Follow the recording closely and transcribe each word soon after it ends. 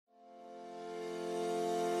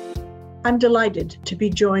I'm delighted to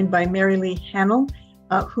be joined by Mary Lee Hannell,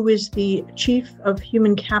 who is the Chief of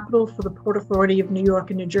Human Capital for the Port Authority of New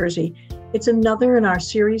York and New Jersey. It's another in our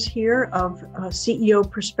series here of CEO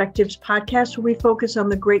Perspectives podcast, where we focus on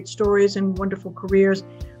the great stories and wonderful careers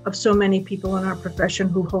of so many people in our profession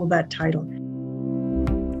who hold that title.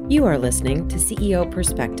 You are listening to CEO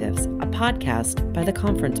Perspectives, a podcast by the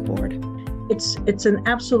Conference Board. It's an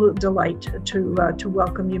absolute delight to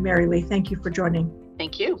welcome you, Mary Lee. Thank you for joining.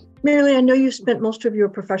 Thank you. Mary Lee, I know you spent most of your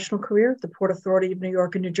professional career at the Port Authority of New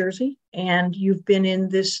York and New Jersey, and you've been in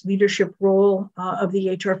this leadership role of the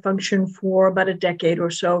HR function for about a decade or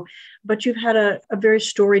so, but you've had a very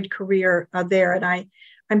storied career there, and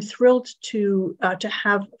I'm thrilled to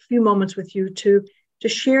have a few moments with you to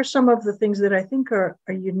share some of the things that I think are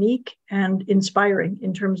unique and inspiring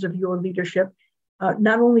in terms of your leadership,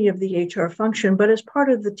 not only of the HR function, but as part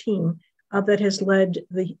of the team that has led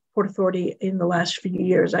the Port Authority in the last few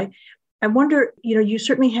years. I wonder, you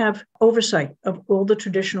certainly have oversight of all the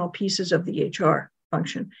traditional pieces of the HR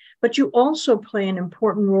function, but you also play an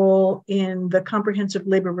important role in the comprehensive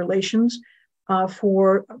labor relations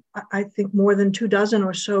for, I think, more than 24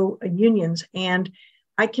 or so unions. And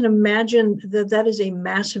I can imagine that is a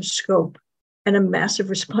massive scope and a massive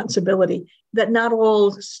responsibility that not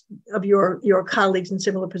all of your colleagues in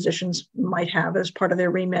similar positions might have as part of their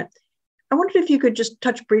remit. I wondered if you could just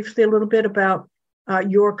touch briefly a little bit about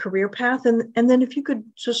your career path, and then if you could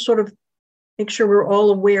just sort of make sure we're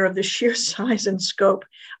all aware of the sheer size and scope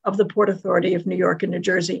of the Port Authority of New York and New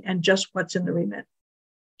Jersey and just what's in the remit.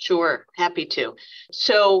 Sure, happy to.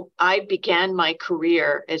 So I began my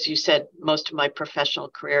career, as you said, most of my professional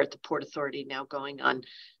career at the Port Authority, now going on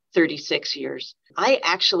 36 years. I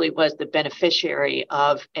actually was the beneficiary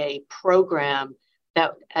of a program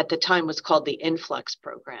that at the time was called the Influx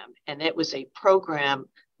program. And it was a program,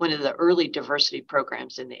 one of the early diversity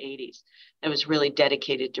programs in the 80s, that was really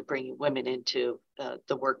dedicated to bringing women into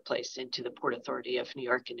the workplace, into the Port Authority of New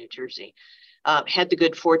York and New Jersey. Had the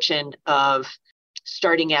good fortune of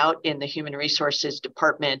starting out in the human resources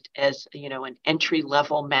department as, an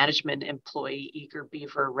entry-level management employee, eager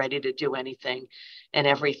beaver, ready to do anything and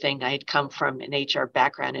everything. I had come from an HR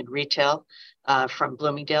background in retail, from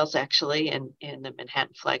Bloomingdale's actually, in the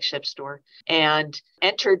Manhattan flagship store, and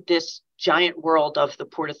entered this giant world of the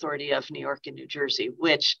Port Authority of New York and New Jersey,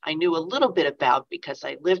 which I knew a little bit about because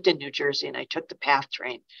I lived in New Jersey and I took the PATH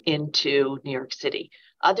train into New York City.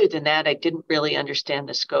 Other than that, I didn't really understand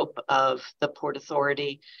the scope of the Port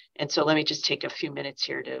Authority. And so let me just take a few minutes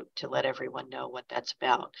here to let everyone know what that's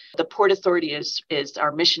about. The Port Authority is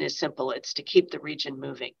our mission is simple. It's to keep the region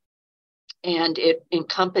moving. And it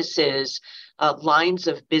encompasses lines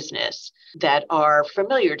of business that are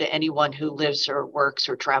familiar to anyone who lives or works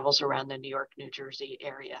or travels around the New York, New Jersey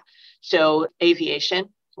area. So aviation,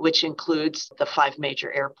 which includes the 5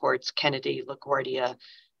 major airports, Kennedy, LaGuardia,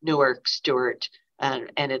 Newark, Stewart,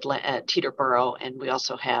 and Teterboro, and we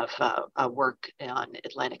also have work on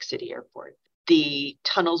Atlantic City Airport. The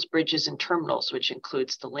tunnels, bridges, and terminals, which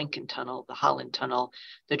includes the Lincoln Tunnel, the Holland Tunnel,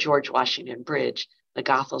 the George Washington Bridge, the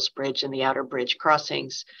Goethals Bridge, and the Outer Bridge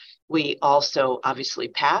crossings. We also, obviously,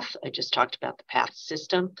 PATH. I just talked about the PATH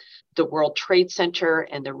system, the World Trade Center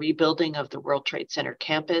and the rebuilding of the World Trade Center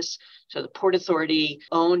campus. So the Port Authority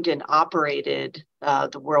owned and operated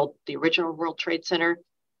the original World Trade Center.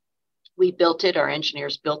 We built it. Our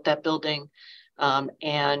engineers built that building,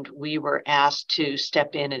 and we were asked to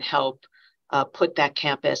step in and help put that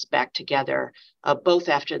campus back together, both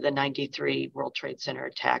after the 93 World Trade Center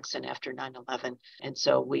attacks and after 9/11. And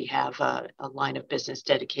so we have a line of business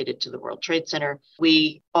dedicated to the World Trade Center.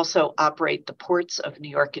 We also operate the ports of New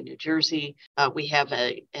York and New Jersey. We have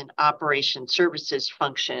an operation services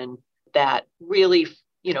function that really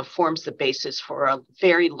forms the basis for a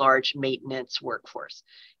very large maintenance workforce.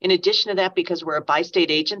 In addition to that, because we're a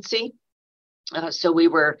bi-state agency, so we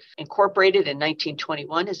were incorporated in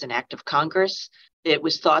 1921 as an act of Congress. It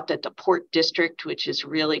was thought that the Port District, which is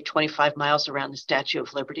really 25 miles around the Statue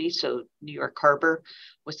of Liberty, so New York Harbor,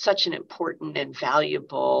 was such an important and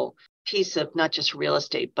valuable piece of not just real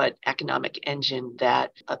estate, but economic engine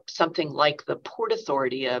that something like the Port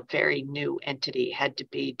Authority, a very new entity, had to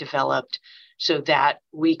be developed so that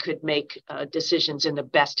we could make decisions in the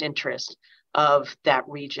best interest of that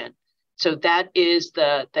region. So that is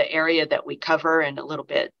the area that we cover and a little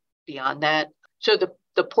bit beyond that. So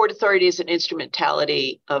the Port Authority is an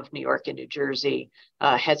instrumentality of New York and New Jersey,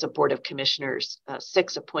 has a board of commissioners,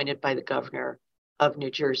 6 appointed by the governor of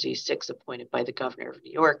New Jersey, 6 appointed by the governor of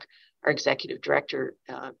New York. Our executive director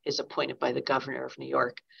is appointed by the governor of New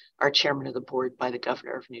York, our chairman of the board by the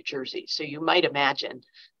governor of New Jersey. So you might imagine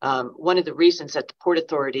one of the reasons that the Port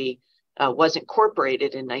Authority was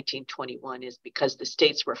incorporated in 1921 is because the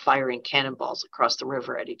states were firing cannonballs across the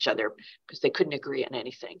river at each other because they couldn't agree on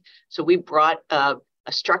anything. So we brought a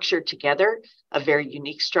structure together, a very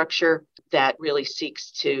unique structure that really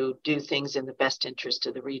seeks to do things in the best interest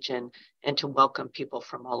of the region and to welcome people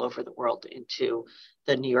from all over the world into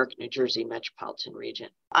the New York, New Jersey metropolitan region.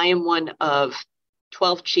 I am one of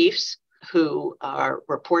 12 chiefs who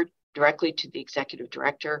report directly to the executive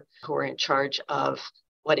director, who are in charge of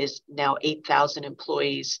what is now 8,000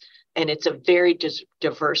 employees. And it's a very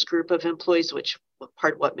diverse group of employees, which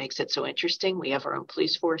part of what makes it so interesting. We have our own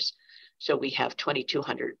police force. So we have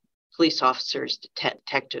 2,200 police officers,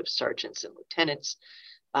 detectives, sergeants, and lieutenants.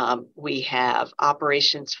 We have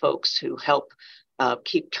operations folks who help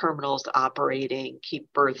keep terminals operating,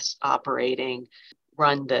 keep berths operating,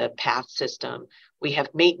 run the path system. We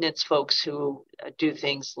have maintenance folks who do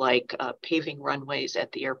things like paving runways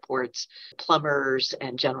at the airports, plumbers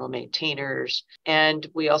and general maintainers. And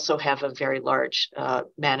we also have a very large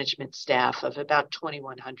management staff of about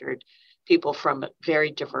 2,100 people from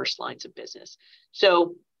very diverse lines of business.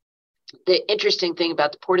 So the interesting thing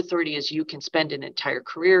about the Port Authority is you can spend an entire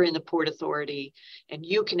career in the Port Authority, and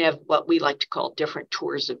you can have what we like to call different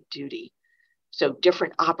tours of duty. So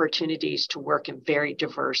different opportunities to work in very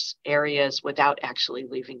diverse areas without actually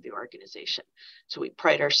leaving the organization. So we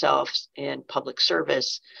pride ourselves in public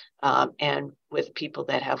service and with people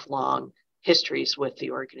that have long histories with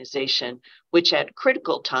the organization, which at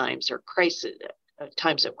critical times or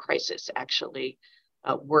times of crisis actually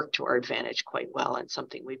work to our advantage quite well, and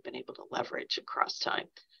something we've been able to leverage across time.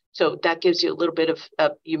 So that gives you a little bit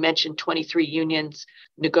of, you mentioned 23 unions,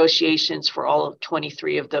 negotiations for all of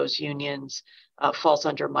 23 of those unions falls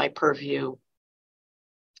under my purview,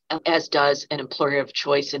 as does an employer of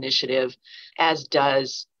choice initiative, as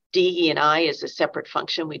does DE&I is a separate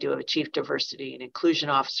function. We do have a chief diversity and inclusion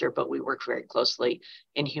officer, but we work very closely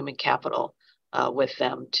in human capital with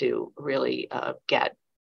them to really get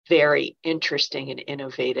very interesting and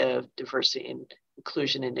innovative diversity and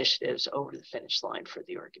inclusion initiatives over the finish line for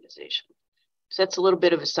the organization. So that's a little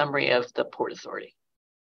bit of a summary of the Port Authority.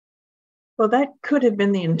 Well, that could have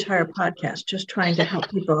been the entire podcast, just trying to help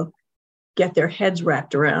people get their heads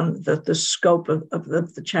wrapped around the scope of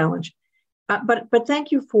the challenge. But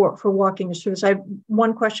thank you for walking us through this. I have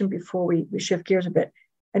one question before we shift gears a bit.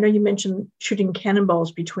 I know you mentioned shooting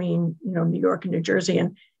cannonballs between New York and New Jersey,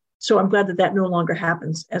 and so I'm glad that no longer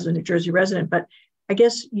happens as a New Jersey resident. But I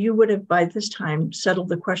guess you would have by this time settled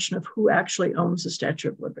the question of who actually owns the Statue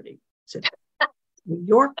of Liberty. Is it New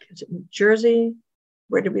York? Is it New Jersey?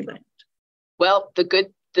 Where do we land? Well, the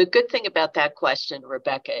good thing about that question,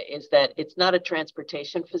 Rebecca, is that it's not a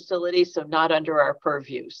transportation facility, so not under our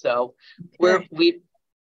purview. So okay.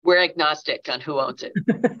 We're agnostic on who owns it.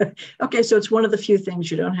 Okay, so it's one of the few things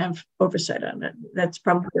you don't have oversight on. It. That's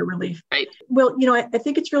probably a relief. Right. Well, I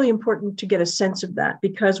think it's really important to get a sense of that,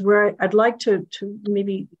 because where I'd like to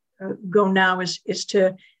maybe go now is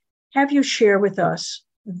to have you share with us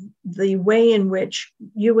the way in which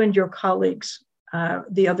you and your colleagues,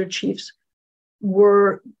 the other chiefs,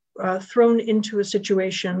 were thrown into a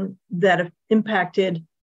situation that impacted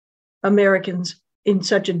Americans in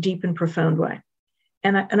such a deep and profound way.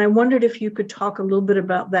 And I wondered if you could talk a little bit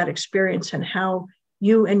about that experience and how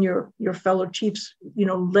you and your fellow chiefs,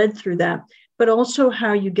 led through that, but also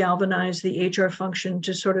how you galvanized the HR function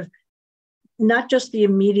to sort of not just the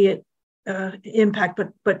immediate impact,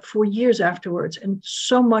 but for years afterwards. And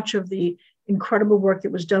so much of the incredible work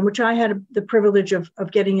that was done, which I had the privilege of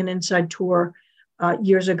getting an inside tour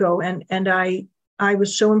years ago. And I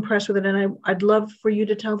was so impressed with it. And I'd love for you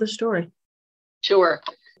to tell the story. Sure.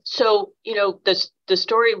 So, the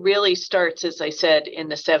story really starts, as I said, in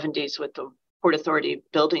the 70s with the Port Authority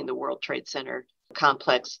building the World Trade Center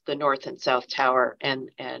complex, the North and South Tower, and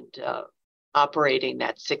operating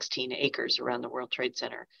that 16 acres around the World Trade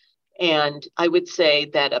Center. And I would say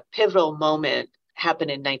that a pivotal moment happened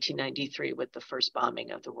in 1993 with the first bombing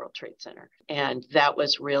of the World Trade Center. And that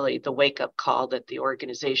was really the wake-up call that the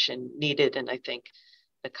organization needed, and I think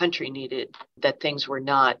the country needed, that things were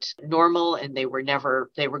not normal and they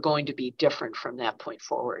were going to be different from that point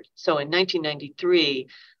forward. So in 1993,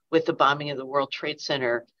 with the bombing of the World Trade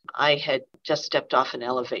Center, I had just stepped off an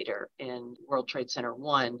elevator in World Trade Center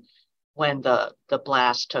 1 when the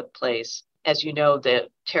blast took place. As you know, the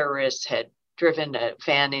terrorists had driven a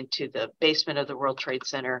van into the basement of the World Trade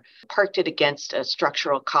Center, parked it against a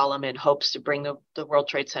structural column in hopes to bring the World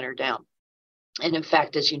Trade Center down. And in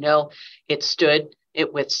fact, as you know,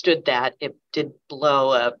 it withstood that. It did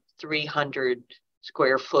blow a 300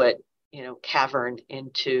 square foot, cavern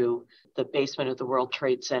into the basement of the World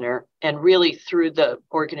Trade Center and really threw the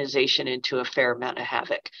organization into a fair amount of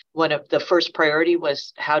havoc. One of the first priority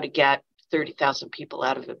was how to get 30,000 people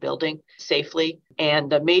out of a building safely. And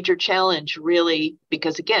the major challenge really,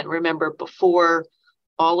 because again, remember before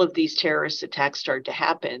all of these terrorist attacks started to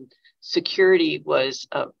happen, security was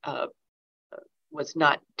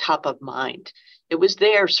not top of mind. It was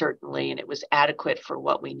there certainly, and it was adequate for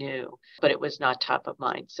what we knew, but it was not top of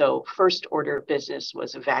mind. So first order of business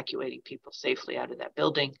was evacuating people safely out of that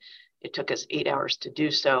building. It took us 8 hours to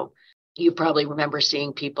do so. You probably remember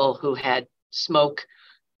seeing people who had smoke,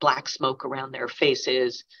 black smoke around their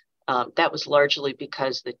faces. That was largely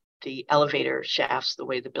because the elevator shafts, the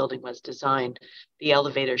way the building was designed, the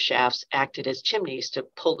elevator shafts acted as chimneys to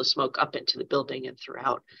pull the smoke up into the building and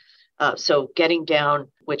throughout. So getting down,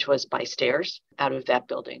 which was by stairs, out of that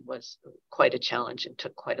building was quite a challenge and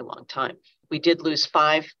took quite a long time. We did lose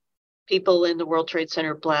 5 people in the World Trade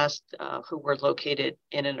Center blast who were located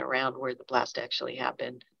in and around where the blast actually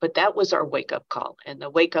happened. But that was our wake-up call. And the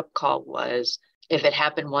wake-up call was, if it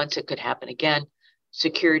happened once, it could happen again.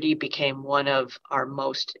 Security became one of our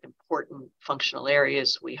most important functional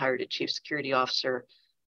areas. We hired a chief security officer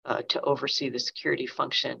to oversee the security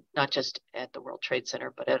function, not just at the World Trade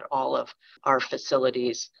Center, but at all of our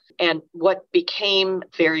facilities. And what became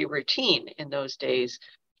very routine in those days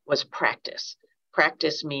was practice.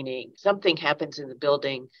 Practice meaning something happens in the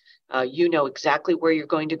building, you know exactly where you're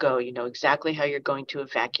going to go, you know exactly how you're going to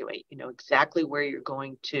evacuate, you know exactly where you're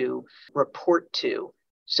going to report to,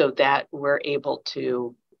 so that we're able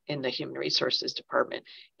to, in the Human Resources Department,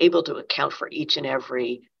 able to account for each and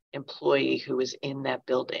every employee who was in that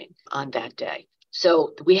building on that day.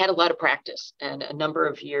 So we had a lot of practice and a number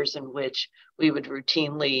of years in which we would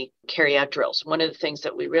routinely carry out drills. One of the things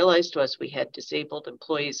that we realized was we had disabled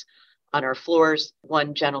employees on our floors.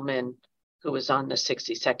 One gentleman who was on the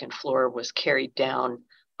 62nd floor was carried down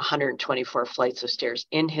 124 flights of stairs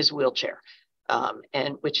in his wheelchair,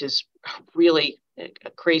 and which is really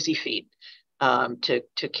a crazy feat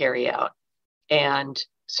to carry out. And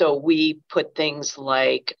so we put things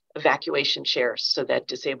like evacuation chairs so that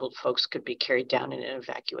disabled folks could be carried down in an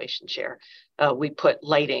evacuation chair. We put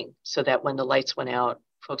lighting so that when the lights went out,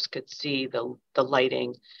 folks could see the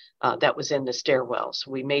lighting that was in the stairwells.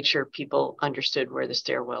 We made sure people understood where the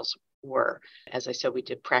stairwells were. As I said, we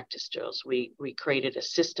did practice drills. We created a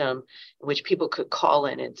system in which people could call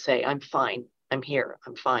in and say, I'm fine, I'm here,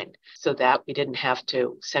 I'm fine, so that we didn't have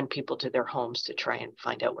to send people to their homes to try and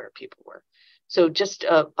find out where people were. So just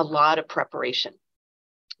a lot of preparation.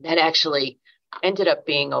 That actually ended up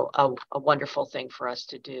being a wonderful thing for us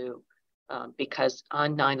to do because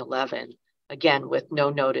on 9/11, again, with no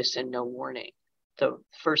notice and no warning, the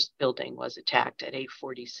first building was attacked at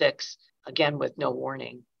 8:46, again, with no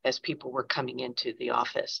warning as people were coming into the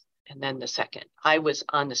office. And then the second. I was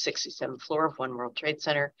on the 67th floor of One World Trade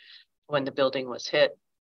Center when the building was hit.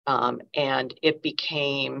 And it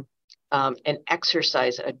became an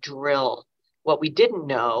exercise, a drill. What we didn't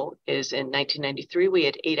know is in 1993, we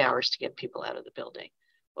had 8 hours to get people out of the building.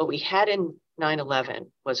 What we had in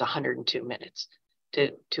 9/11 was 102 minutes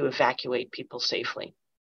to evacuate people safely.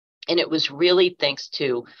 And it was really thanks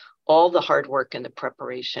to all the hard work and the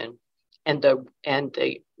preparation and the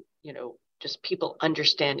just people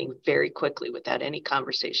understanding very quickly without any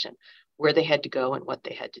conversation where they had to go and what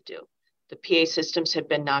they had to do. The PA systems had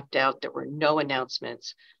been knocked out. There were no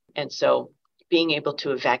announcements. And so being able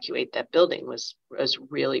to evacuate that building was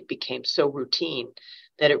really became so routine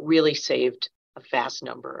that it really saved a vast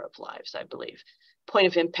number of lives, I believe. Point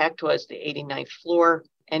of impact was the 89th floor.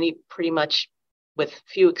 Pretty much, with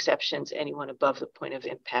few exceptions, anyone above the point of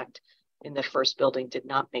impact in the first building did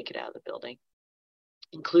not make it out of the building,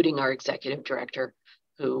 including our executive director,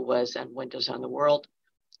 who was on Windows on the World.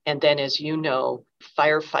 And then, as you know,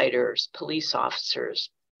 firefighters, police officers,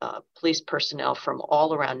 police personnel from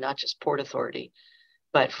all around, not just Port Authority,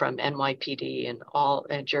 but from NYPD and all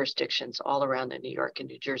jurisdictions all around the New York and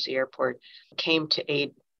New Jersey airport came to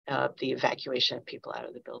aid the evacuation of people out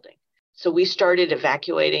of the building. So we started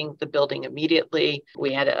evacuating the building immediately.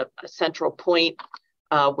 We had a central point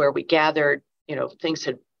where we gathered, things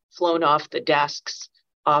had flown off the desks,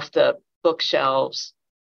 off the bookshelves.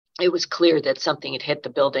 It was clear that something had hit the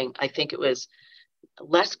building. I think it was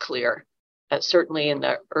less clear, certainly in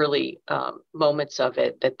the early moments of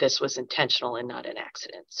it, that this was intentional and not an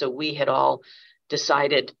accident. So we had all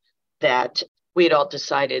decided that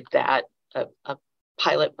a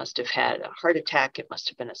pilot must have had a heart attack. It must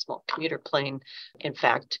have been a small commuter plane. In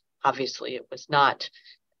fact, obviously it was not,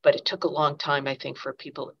 but it took a long time, I think, for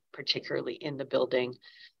people, particularly in the building,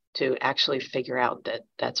 to actually figure out that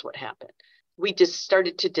that's what happened. we just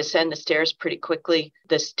started to descend the stairs pretty quickly.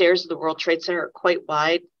 The stairs of the World Trade Center are quite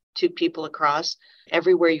wide, 2 people across.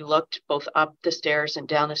 Everywhere you looked, both up the stairs and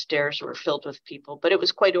down the stairs, were filled with people, but it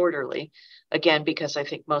was quite orderly, again, because I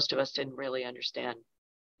think most of us didn't really understand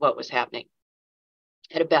what was happening.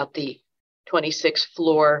 At about the 26th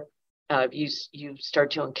floor, you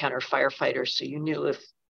start to encounter firefighters, so you knew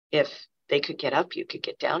if they could get up, you could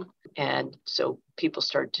get down, and so people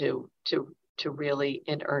start to really,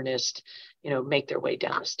 in earnest, make their way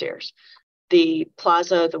down the stairs. The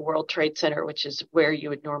plaza, the World Trade Center, which is where you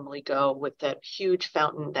would normally go with that huge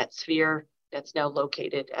fountain, that sphere that's now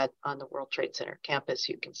located on the World Trade Center campus,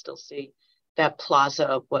 you can still see that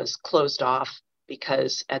plaza was closed off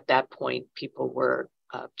because at that point people were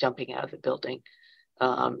jumping out of the building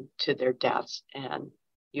to their deaths. And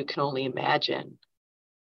you can only imagine,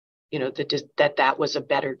 that was a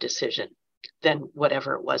better decision than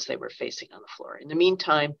whatever it was they were facing on the floor. In the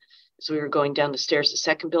meantime, as we were going down the stairs, the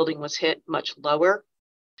second building was hit much lower,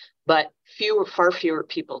 but far fewer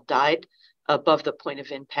people died above the point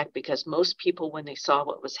of impact, because most people, when they saw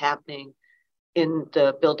what was happening in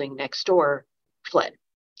the building next door, fled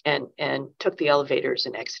and took the elevators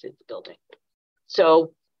and exited the building.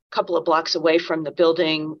 So a couple of blocks away from the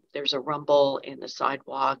building, there's a rumble in the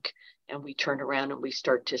sidewalk, and we turn around and we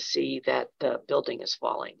start to see that the building is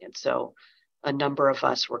falling. And so a number of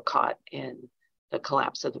us were caught in the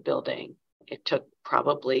collapse of the building. It took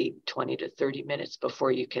probably 20 to 30 minutes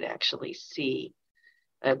before you could actually see.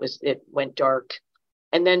 It went dark.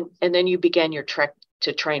 And then you began your trek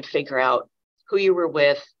to try and figure out who you were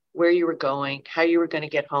with, where you were going, how you were going to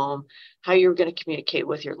get home, how you were going to communicate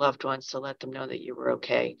with your loved ones to let them know that you were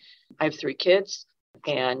okay. I have 3 kids,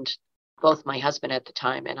 and both my husband at the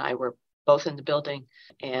time and I were both in the building,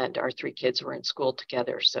 and our 3 kids were in school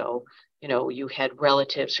together. So, you had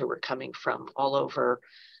relatives who were coming from all over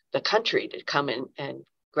the country to come in and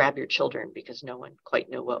grab your children because no one quite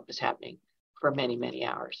knew what was happening for many, many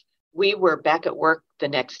hours. We were back at work the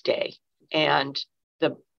next day, and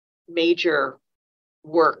the major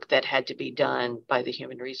work that had to be done by the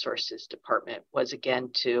Human Resources Department was,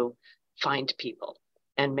 again, to find people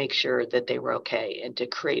and make sure that they were okay, and to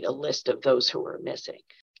create a list of those who were missing.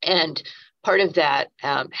 And part of that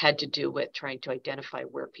had to do with trying to identify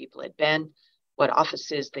where people had been, what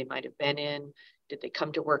offices they might have been in. Did they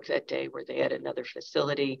come to work that day? Were they at another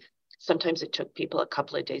facility? Sometimes it took people a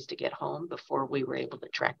couple of days to get home before we were able to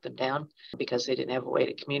track them down because they didn't have a way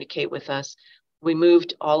to communicate with us. We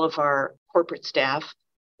moved all of our corporate staff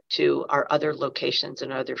to our other locations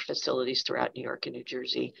and other facilities throughout New York and New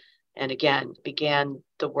Jersey. And again, began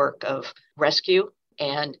the work of rescue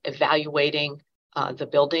and evaluating the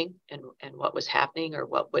building and what was happening or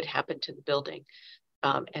what would happen to the building,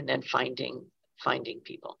 and then finding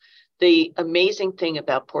people. The amazing thing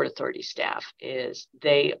about Port Authority staff is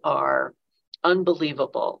they are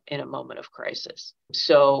unbelievable in a moment of crisis.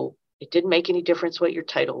 So it didn't make any difference what your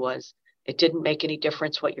title was. It didn't make any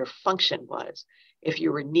difference what your function was. If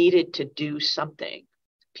you were needed to do something,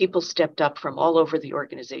 people stepped up from all over the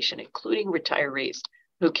organization, including retirees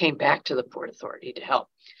who came back to the Port Authority to help.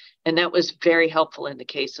 And that was very helpful in the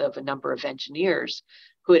case of a number of engineers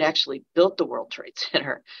who had actually built the World Trade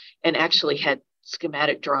Center and actually had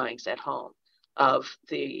schematic drawings at home of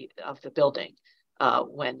the building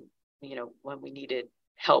when we needed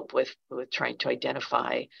help with trying to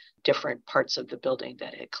identify different parts of the building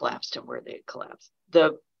that had collapsed and where they had collapsed.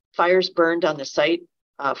 The fires burned on the site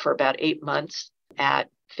for about 8 months at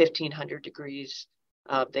 1,500 degrees.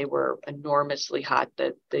 They were enormously hot.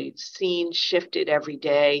 The scene shifted every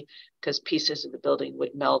day because pieces of the building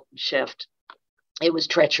would melt and shift. It was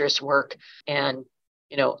treacherous work. And,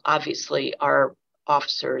 obviously our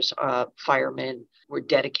officers, firemen, were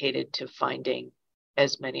dedicated to finding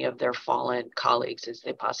as many of their fallen colleagues as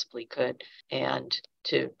they possibly could and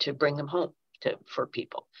to bring them home for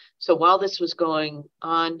people. So while this was going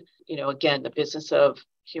on, again, the business of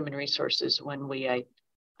human resources, when we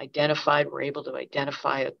were able to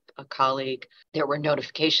identify a colleague, there were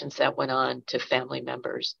notifications that went on to family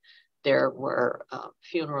members. There were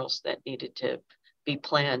funerals that needed to be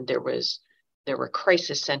planned. There were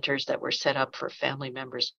crisis centers that were set up for family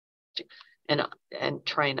members and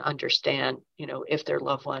try and understand, if their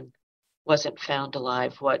loved one wasn't found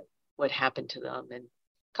alive, what happened to them. And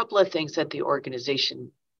a couple of things that the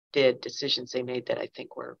organization did, decisions they made that I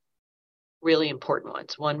think were really important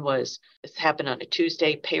ones. One was, this happened on a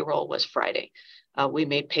Tuesday, payroll was Friday. We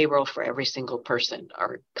made payroll for every single person.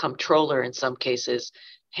 Our comptroller, in some cases,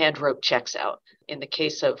 hand wrote checks out. In the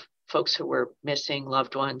case of folks who were missing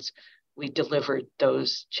loved ones, we delivered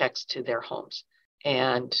those checks to their homes.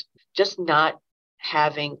 And just not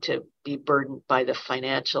having to be burdened by the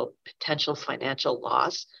potential financial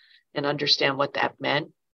loss and understand what that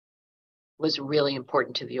meant was really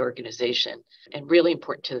important to the organization and really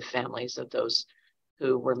important to the families of those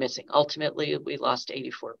who were missing. Ultimately, we lost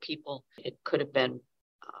 84 people. It could have been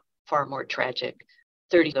far more tragic.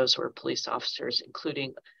 30 of those were police officers,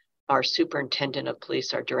 including our superintendent of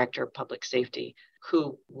police, our director of public safety,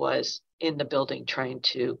 who was in the building trying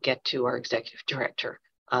to get to our executive director,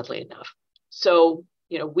 oddly enough. So,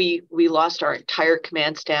 we lost our entire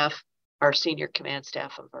command staff, our senior command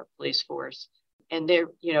staff of our police force. And there,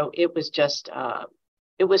 it was just,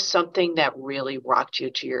 it was something that really rocked you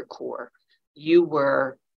to your core. You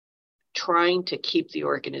were trying to keep the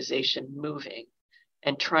organization moving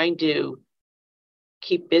and trying to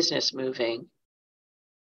keep business moving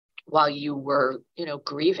while you were,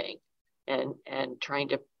 grieving and trying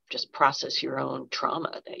to just process your own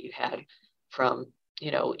trauma that you had from,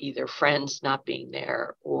 either friends not being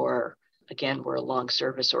there or, again, we're a long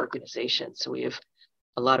service organization. So we have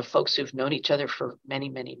a lot of folks who've known each other for many,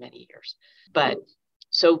 many, many years. But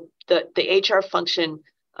so the HR function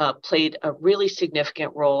played a really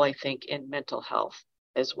significant role, I think, in mental health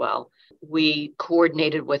as well. We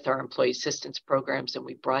coordinated with our employee assistance programs and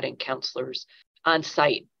we brought in counselors on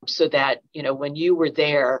site so that, when you were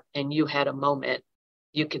there and you had a moment,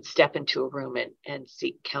 you could step into a room and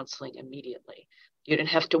seek counseling immediately. You didn't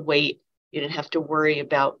have to wait. You didn't have to worry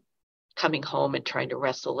about coming home and trying to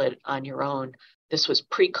wrestle it on your own. This was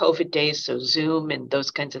pre-COVID days, so Zoom and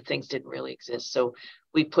those kinds of things didn't really exist. So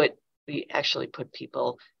we actually put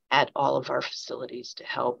people at all of our facilities to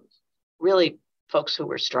help really folks who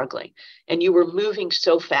were struggling. And you were moving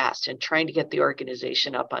so fast and trying to get the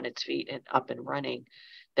organization up on its feet and up and running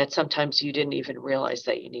that sometimes you didn't even realize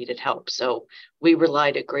that you needed help. So we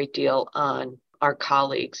relied a great deal on our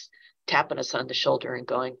colleagues tapping us on the shoulder and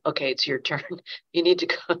going, okay, it's your turn. You need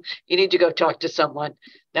to go talk to someone.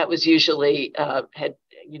 That was usually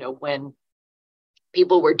when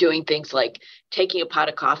people were doing things like taking a pot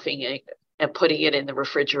of coffee and putting it in the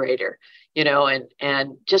refrigerator,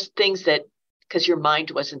 and just things that, because your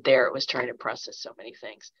mind wasn't there, it was trying to process so many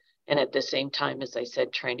things. And at the same time, as I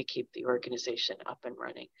said, trying to keep the organization up and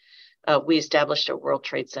running. We established a World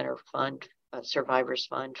Trade Center fund, a survivors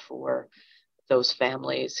fund for those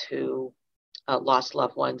families who lost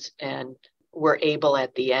loved ones, and were able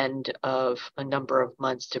at the end of a number of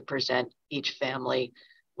months to present each family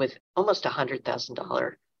with almost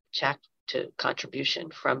 $100,000 check to contribution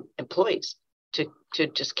from employees to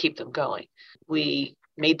just keep them going. We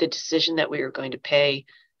made the decision that we were going to pay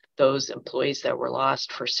those employees that were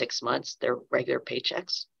lost for 6 months their regular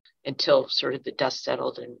paychecks until sort of the dust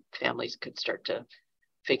settled and families could start to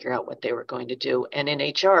figure out what they were going to do. And in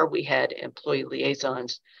HR, we had employee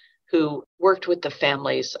liaisons who worked with the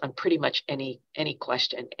families on pretty much any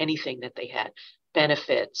question, anything that they had,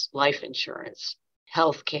 benefits, life insurance,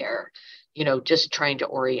 healthcare, just trying to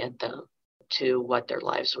orient them to what their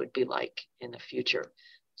lives would be like in the future.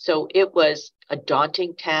 So it was a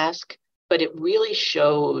daunting task, but it really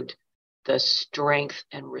showed the strength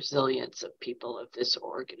and resilience of people of this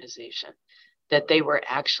organization, that they were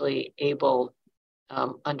actually able,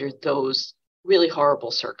 under those really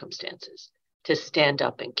horrible circumstances, to stand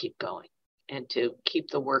up and keep going and to keep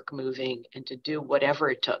the work moving and to do whatever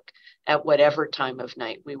it took at whatever time of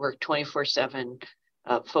night. We worked 24/7.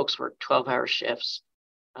 Folks worked 12-hour shifts,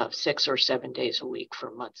 6 or 7 days a week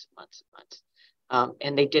for months and months and months.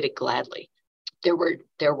 And they did it gladly. There were,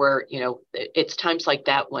 it's times like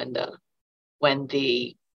that when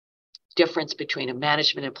the difference between a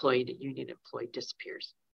management employee and a union employee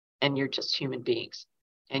disappears, and you're just human beings,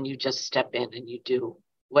 and you just step in and you do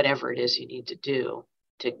whatever it is you need to do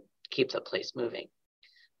to keep the place moving.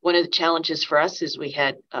 One of the challenges for us is we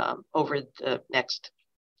had, over the next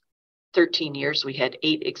 13 years, we had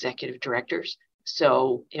 8 executive directors.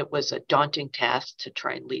 So it was a daunting task to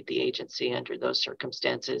try and lead the agency under those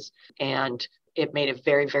circumstances. And it made it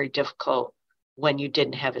very, very difficult when you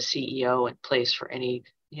didn't have a CEO in place for any,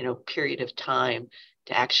 period of time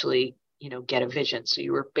to actually, get a vision. So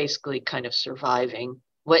you were basically kind of surviving.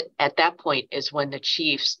 What at that point is when the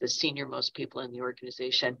chiefs, the senior most people in the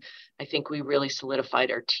organization, I think we really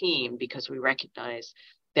solidified our team, because we recognized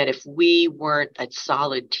that if we weren't a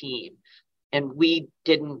solid team and we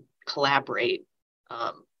didn't collaborate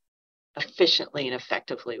efficiently and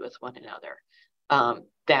effectively with one another,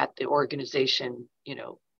 that the organization,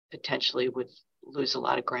 potentially would lose a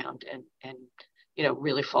lot of ground and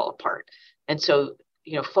really fall apart. And so,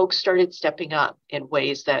 folks started stepping up in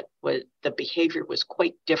ways that the behavior was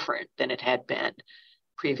quite different than it had been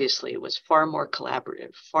previously was far more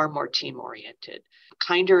collaborative, far more team-oriented,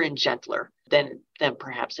 kinder and gentler than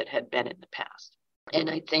perhaps it had been in the past. And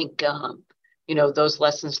I think, those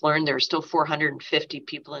lessons learned, there are still 450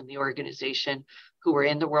 people in the organization who were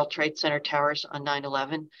in the World Trade Center towers on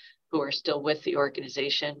 9/11, who are still with the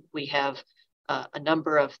organization. We have a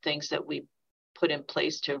number of things that we put in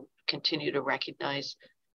place to continue to recognize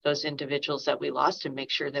those individuals that we lost and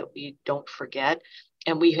make sure that we don't forget.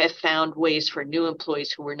 And we have found ways for new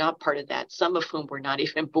employees who were not part of that, some of whom were not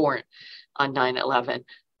even born on 9/11,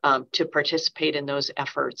 to participate in those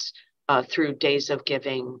efforts through days of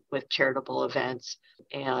giving with charitable events,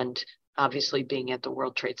 and obviously being at the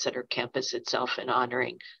World Trade Center campus itself and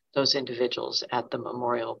honoring those individuals at the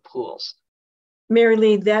memorial pools. Mary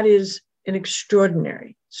Lee, that is an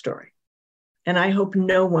extraordinary story. And I hope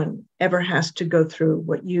no one ever has to go through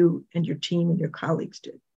what you and your team and your colleagues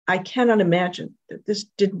did. I cannot imagine that this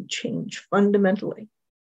didn't change fundamentally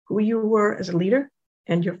who you were as a leader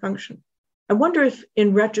and your function. I wonder if,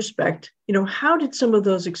 in retrospect, how did some of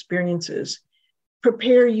those experiences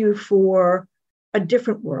prepare you for a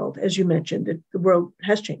different world? As you mentioned, that the world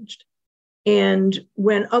has changed. And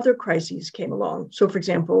when other crises came along, so for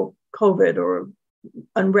example, COVID or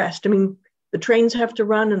unrest, the trains have to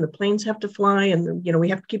run and the planes have to fly and, we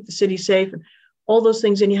have to keep the city safe and all those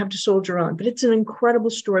things, and you have to soldier on. But it's an incredible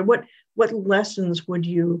story. What lessons would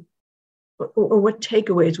you, or what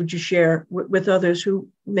takeaways would you share with others who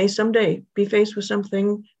may someday be faced with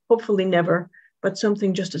something, hopefully never, but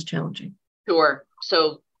something just as challenging? Sure.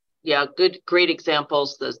 So, yeah, great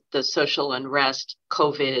examples, the social unrest,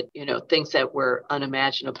 COVID, things that were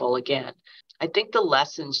unimaginable again. I think the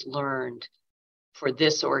lessons learned for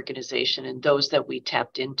this organization and those that we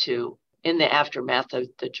tapped into in the aftermath of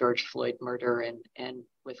the George Floyd murder and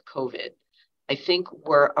with COVID, I think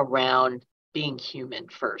were around being human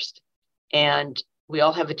first. And we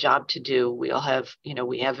all have a job to do. We all have,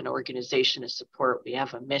 we have an organization to support. We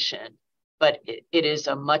have a mission, but it is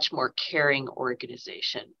a much more caring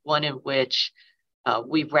organization, one in which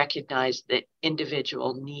we recognize the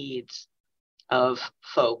individual needs of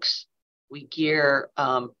folks. We gear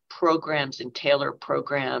programs and tailor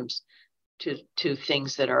programs to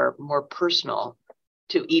things that are more personal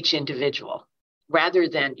to each individual, rather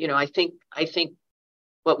than, I think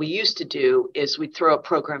what we used to do is we'd throw a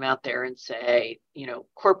program out there and say,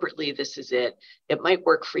 corporately, this is it. It might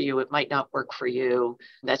work for you. It might not work for you.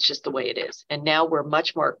 That's just the way it is. And now we're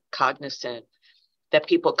much more cognizant that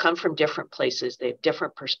people come from different places. They have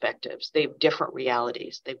different perspectives. They have different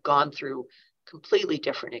realities. They've gone through completely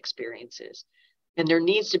different experiences. And there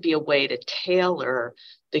needs to be a way to tailor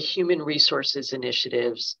the human resources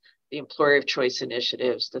initiatives, the employer of choice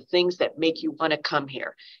initiatives, the things that make you want to come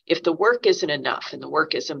here. If the work isn't enough, and the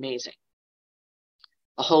work is amazing,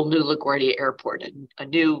 a whole new LaGuardia Airport, a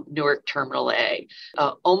new Newark Terminal A,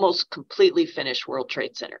 almost completely finished World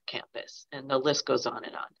Trade Center campus, and the list goes on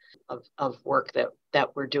and on of work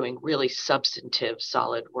that we're doing, really substantive,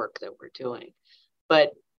 solid work that we're doing.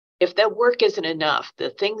 But if that work isn't enough,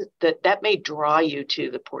 the things that may draw you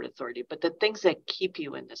to the Port Authority, but the things that keep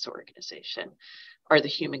you in this organization are the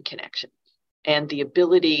human connection and the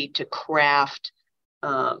ability to craft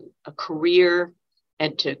a career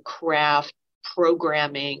and to craft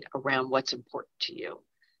programming around what's important to you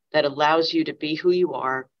that allows you to be who you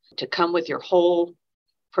are, to come with your whole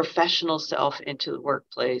professional self into the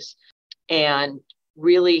workplace and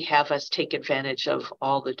really have us take advantage of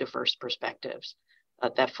all the diverse perspectives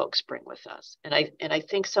that folks bring with us. And I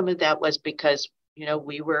think some of that was because,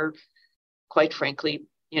 we were, quite frankly,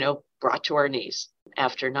 brought to our knees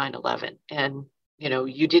after 9/11. And,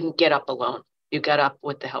 you didn't get up alone. You got up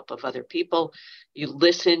with the help of other people. You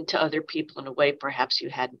listened to other people in a way perhaps you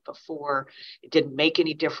hadn't before. It didn't make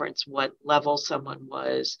any difference what level someone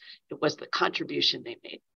was. It was the contribution they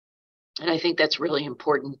made. And I think that's really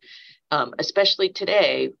important, especially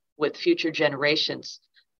today with future generations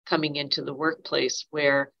coming into the workplace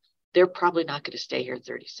where they're probably not going to stay here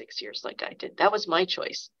 36 years like I did. That was my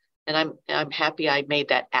choice. And I'm happy I made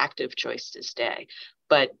that active choice to stay.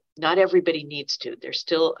 But not everybody needs to. There's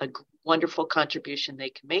still a wonderful contribution they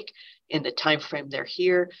can make in the time frame they're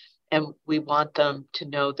here. And we want them to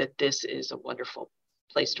know that this is a wonderful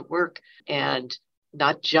place to work. And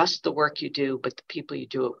not just the work you do, but the people you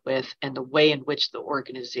do it with and the way in which the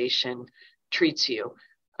organization treats you.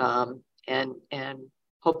 And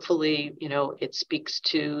hopefully, it speaks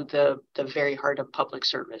to the very heart of public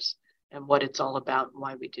service and what it's all about and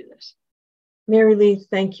why we do this. Mary Lee,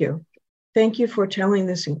 thank you. Thank you for telling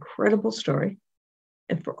this incredible story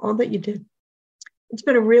and for all that you did. It's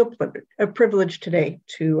been a real privilege today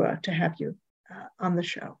to have you on the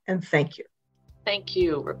show, and thank you. Thank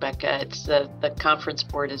you, Rebecca. It's the conference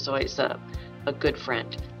board is always a good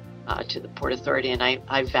friend to the Port Authority, and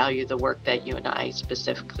I value the work that you and I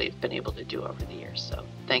specifically have been able to do over the years. So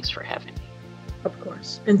thanks for having me. Of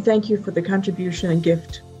course. And thank you for the contribution and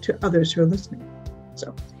gift to others who are listening.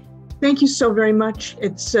 So thank you so very much.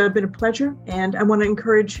 It's been a pleasure. And I want to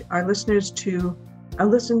encourage our listeners to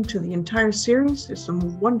listen to the entire series. There's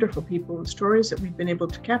some wonderful people and stories that we've been able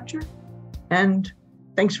to capture. And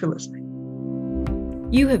thanks for listening.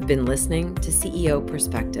 You have been listening to CEO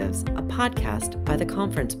Perspectives, a podcast by the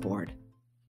Conference Board.